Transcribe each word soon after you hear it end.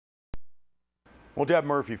Well, Deb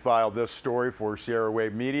Murphy filed this story for Sierra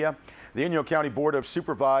Wave Media. The Inyo County Board of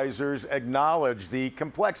Supervisors acknowledged the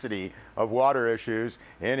complexity of water issues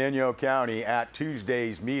in Inyo County at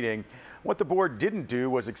Tuesday's meeting. What the board didn't do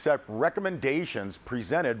was accept recommendations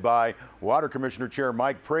presented by Water Commissioner Chair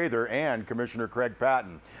Mike Prather and Commissioner Craig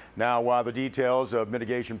Patton. Now, while the details of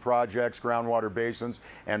mitigation projects, groundwater basins,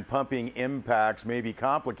 and pumping impacts may be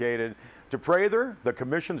complicated, to Prather, the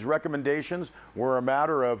Commission's recommendations were a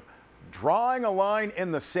matter of drawing a line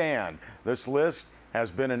in the sand. This list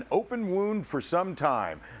has been an open wound for some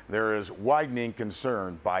time. There is widening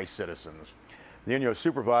concern by citizens. The Inyo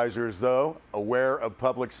supervisors, though, aware of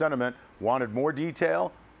public sentiment, wanted more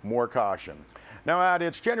detail, more caution. Now, at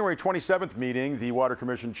its January 27th meeting, the Water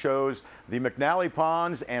Commission chose the McNally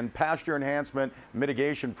Ponds and Pasture Enhancement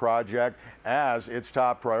Mitigation Project as its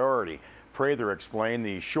top priority. Prather explained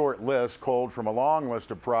the short list, culled from a long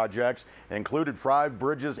list of projects, included 5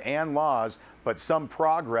 bridges and laws, but some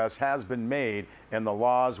progress has been made in the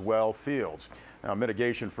Laws well fields. Now,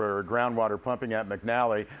 mitigation for groundwater pumping at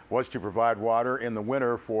McNally was to provide water in the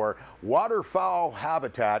winter for waterfowl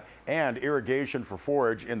habitat and irrigation for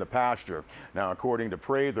forage in the pasture. Now, according to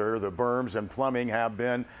Prather, the berms and plumbing have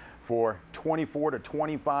been for 24 to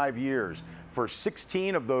 25 years. For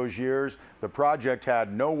 16 of those years, the project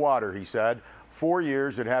had no water, he said. 4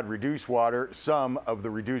 years it had reduced water, some of the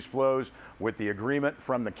reduced flows with the agreement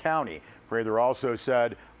from the county. Prather also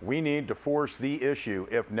said, we need to force the issue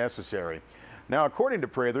if necessary. Now, according to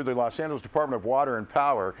Prather, the Los Angeles Department of Water and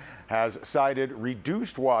Power has cited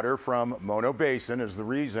reduced water from Mono Basin as the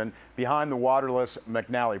reason behind the waterless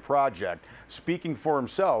McNally project. Speaking for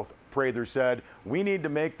himself, Prather said, we need to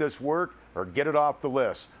make this work or get it off the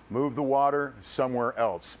list, move the water somewhere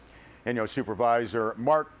else. Inyo Supervisor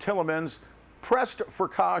Mark Tillemans pressed for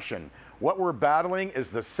caution. What we're battling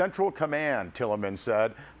is the Central Command, Tillemans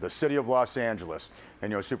said, the city of Los Angeles.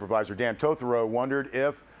 Inyo Supervisor Dan Tothero wondered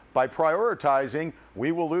if, by prioritizing,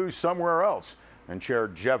 we will lose somewhere else. And Chair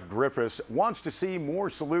Jeff Griffiths wants to see more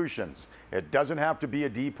solutions. It doesn't have to be a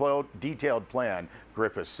detailed plan,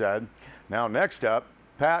 Griffiths said. Now, next up,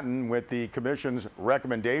 Patton with the Commission's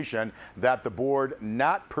recommendation that the board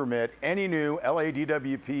not permit any new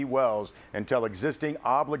LADWP wells until existing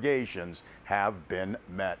obligations have been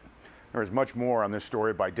met. There is much more on this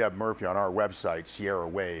story by Deb Murphy on our website,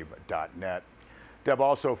 sierrawave.net. Deb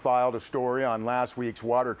also filed a story on last week's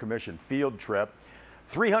Water Commission field trip.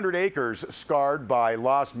 300 acres scarred by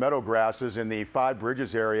lost meadow grasses in the Five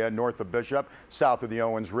Bridges area north of Bishop, south of the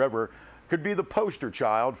Owens River, could be the poster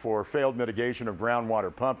child for failed mitigation of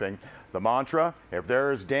groundwater pumping. The mantra, if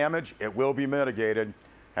there is damage, it will be mitigated,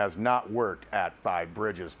 has not worked at Five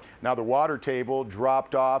Bridges. Now, the water table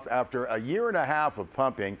dropped off after a year and a half of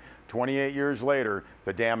pumping. 28 years later,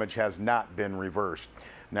 the damage has not been reversed.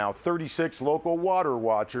 Now, 36 local water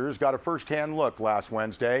watchers got a first-hand look last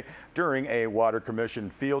Wednesday during a Water Commission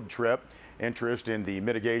field trip. Interest in the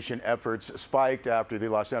mitigation efforts spiked after the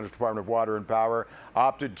Los Angeles Department of Water and Power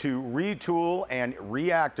opted to retool and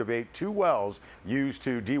reactivate 2 wells used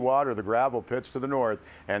to dewater the gravel pits to the north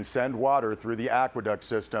and send water through the aqueduct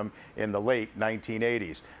system in the late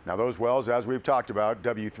 1980s. Now, those wells, as we've talked about,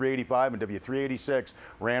 W385 and W386,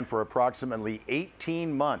 ran for approximately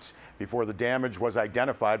 18 months before the damage was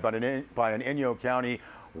identified by an Inyo County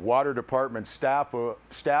Water Department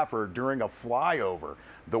staffer during a flyover.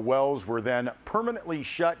 The wells were then permanently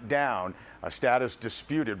shut down, a status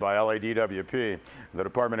disputed by LADWP. The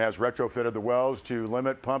department has retrofitted the wells to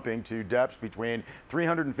limit pumping to depths between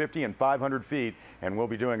 350 and 500 feet and will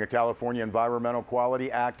be doing a California Environmental Quality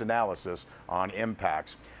Act analysis on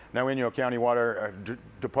impacts. Now, Inyo County Water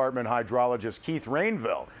Department hydrologist Keith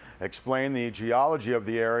Rainville explained the geology of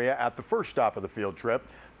the area at the first stop of the field trip,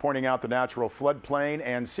 pointing out the natural floodplain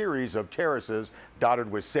and series of terraces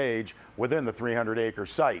dotted with sage within the 300-acre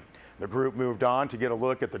site. The group moved on to get a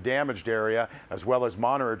look at the damaged area as well as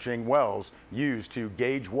monitoring wells used to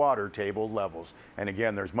gauge water table levels. And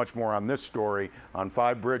again, there's much more on this story on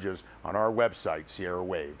Five Bridges on our website,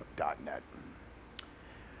 sierrawave.net.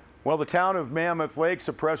 Well, the town of Mammoth Lakes,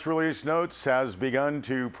 a press release notes, has begun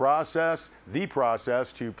the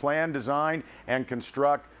process to plan, design, and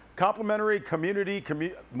construct complementary community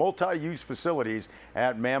multi-use facilities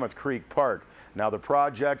at Mammoth Creek Park. Now, the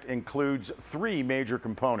project includes 3 major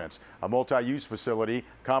components: a multi-use facility,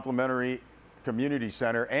 complementary community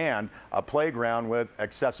center, and a playground with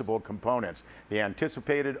accessible components. The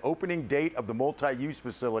anticipated opening date of the multi-use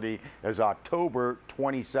facility is October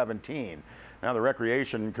 2017. Now, the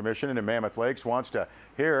Recreation Commission in Mammoth Lakes wants to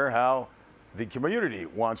hear how The community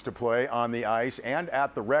wants to play on the ice and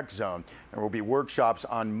at the rec zone. There will be workshops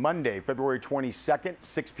on Monday, February 22nd,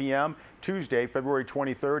 6 p.m., Tuesday, February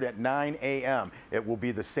 23rd at 9 a.m. It will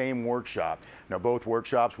be the same workshop. Now, both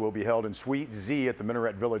workshops will be held in Suite Z at the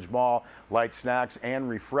Minaret Village Mall. Light snacks and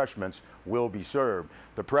refreshments will be served.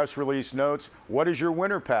 The press release notes, what is your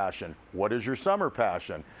winter passion? What is your summer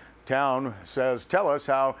passion? Town says, tell us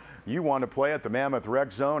how you want to play at the Mammoth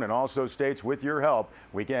Rec Zone, and also states, with your help,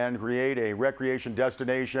 we can create a recreation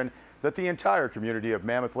destination that the entire community of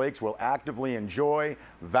Mammoth Lakes will actively enjoy,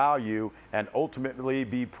 value, and ultimately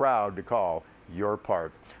be proud to call your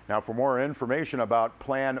park. Now, for more information about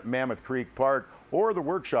Plan Mammoth Creek Park or the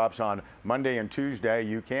workshops on Monday and Tuesday,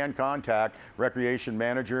 you can contact Recreation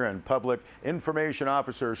Manager and Public Information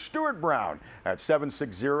Officer Stuart Brown at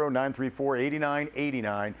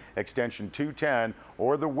 760-934-8989, extension 210,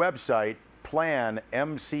 or the website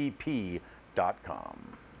planmcp.com.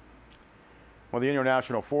 Well, the Inyo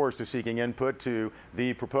National Forest is seeking input to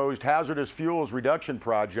the proposed hazardous fuels reduction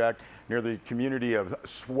project near the community of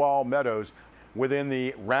Squaw Meadows within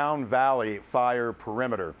the Round Valley fire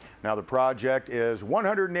perimeter. Now, the project is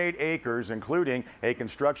 108 acres, including a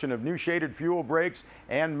construction of new shaded fuel breaks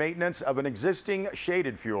and maintenance of an existing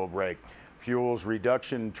shaded fuel break. Fuels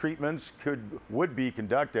reduction treatments would be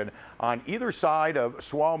conducted on either side of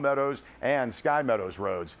Squaw Meadows and Sky Meadows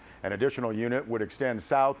roads. An additional unit would extend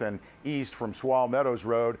south and east from Squaw Meadows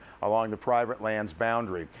Road along the private lands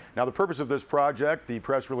boundary. Now, the purpose of this project, the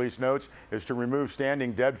press release notes, is to remove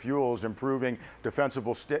standing dead fuels, improving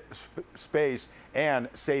defensible space and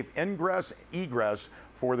safe ingress, egress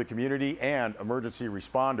for the community and emergency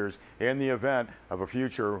responders in the event of a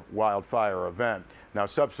future wildfire event. Now,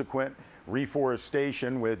 subsequent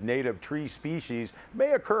reforestation with native tree species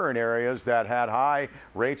may occur in areas that had high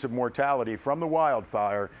rates of mortality from the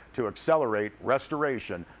wildfire to accelerate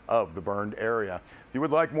restoration of the burned area. If you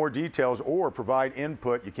would like more details or provide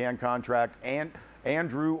input, you can contact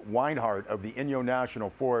Andrew Weinhardt of the Inyo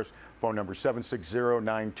National Forest, phone number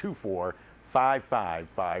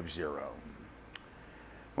 760-924-5550.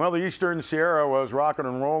 Well, the Eastern Sierra was rocking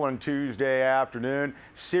and rolling Tuesday afternoon.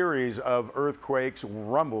 Series of earthquakes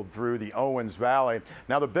rumbled through the Owens Valley.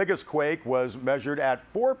 Now, the biggest quake was measured at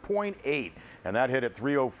 4.8, and that hit at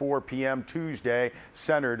 3:04 p.m. Tuesday,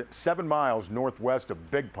 centered 7 miles northwest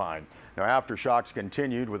of Big Pine. Now, aftershocks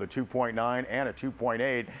continued with a 2.9 and a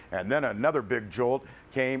 2.8, and then another big jolt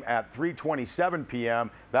came at 3:27 p.m.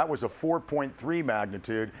 That was a 4.3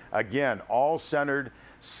 magnitude. Again, all centered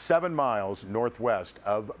 7 miles northwest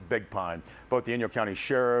of Big Pine. Both the Inyo County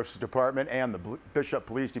Sheriff's Department and the Bishop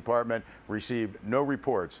Police Department received no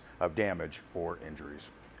reports of damage or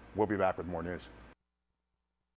injuries. We'll be back with more news.